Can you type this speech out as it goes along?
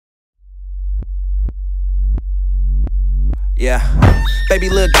Yeah. Baby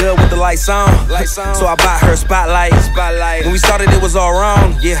look good with the lights on. So I bought her a spotlight. When we started, it was all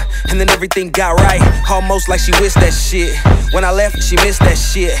wrong, yeah. And then everything got right, almost like she wished that shit. When I left, she missed that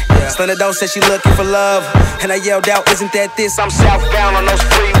shit. Slender Doe said she looking for love, and I yelled out, isn't that this? I'm southbound on those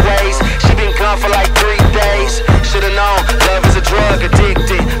freeways. She been gone for like 3 days. Should've known, love is a drug,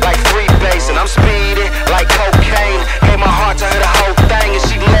 addicted like free base. And I'm speeding like cocaine. Gave my heart to her, the whole thing, and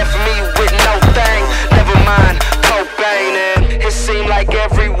she left me with no thing. Never mind, Cobain. And it seemed like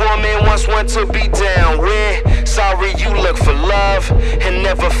every woman wants one to be down with. Sorry, you look for love and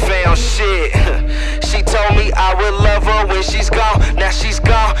never found shit. She told me I would love her when she's gone. Now she's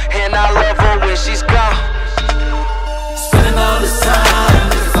gone, and I love her when she's gone. Spending all this time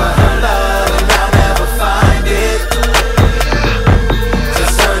looking for her love, and I'll never find it,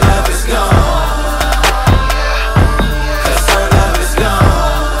 'cause her love is gone. 'Cause her love is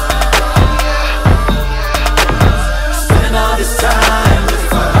gone. Spending all this time looking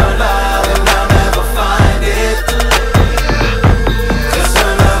for her love, and I'll never find it, 'cause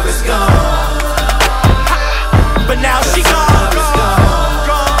her love is gone. But now she gone.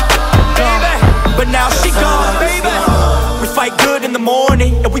 But now she gone, baby. We fight good in the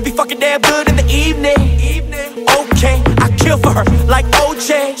morning, and we be fucking damn good in the evening. Okay, I kill for her like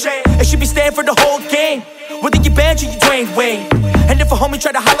OJ, and she be staying for the whole game. Whether you banned or you Dwayne Wade. And if a homie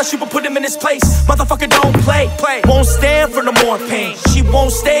try to holler, she will put him in his place. Motherfucker don't play. Won't stand for no more pain. She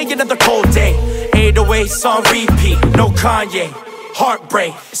won't stay another cold day. 808s on repeat, no Kanye.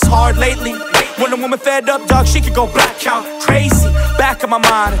 Heartbreak, it's hard lately. When a woman fed up, dog, she could go black out crazy. Back of my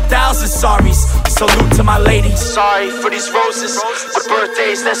mind, 1,000 sorries. Salute to my lady. Sorry for these roses, for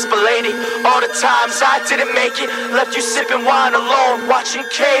birthdays that's belated. All the times I didn't make it, left you sipping wine alone, watching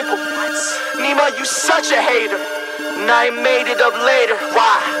cable. Neema, you such a hater. Now I made it up later.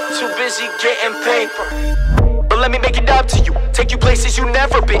 Why? Too busy getting paper. But let me make it up to you, take you places you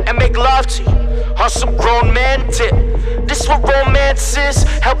never been, and make love to you on some grown man tip. This what romance is,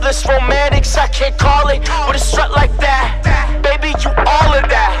 helpless romantics, I can't call it with a strut like that. Baby, you all of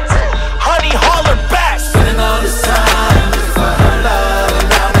that. Honey, holler back. Spending all this time looking for her love,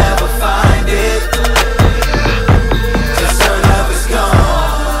 and I'll never find it, 'cause her love is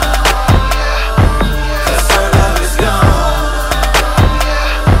gone. 'Cause her love is gone.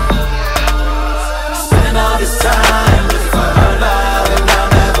 Spending all this time looking for her love, and I'll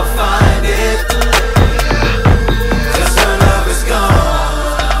never find it, 'cause her love is gone.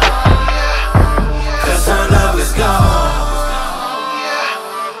 'Cause her love is gone.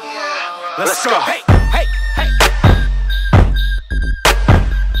 Let's go. Hey, hey, hey.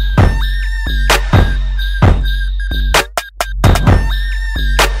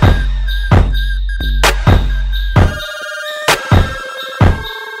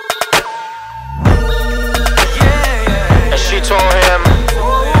 And she told him,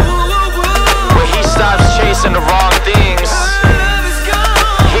 when he stops chasing the wrong things,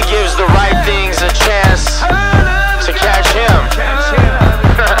 he gives the right things a chance to catch him.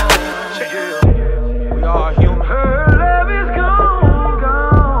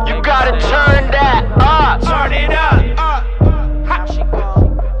 You gotta turn that up. Turn it up.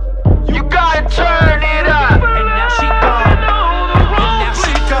 You gotta turn it up. And now she gone. And now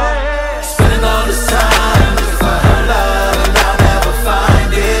she gone. Spending all this time looking for her love, and I'll never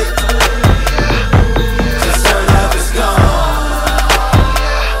find it, 'cause her love is gone.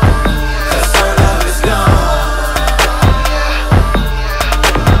 'Cause her love is gone.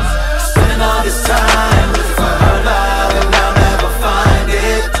 Spending all this time looking for her love, and I'll never find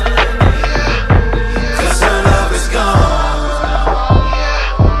it, 'cause her love is gone.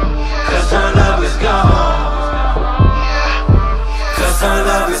 'Cause her love is gone. 'Cause her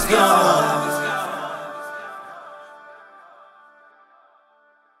love is gone.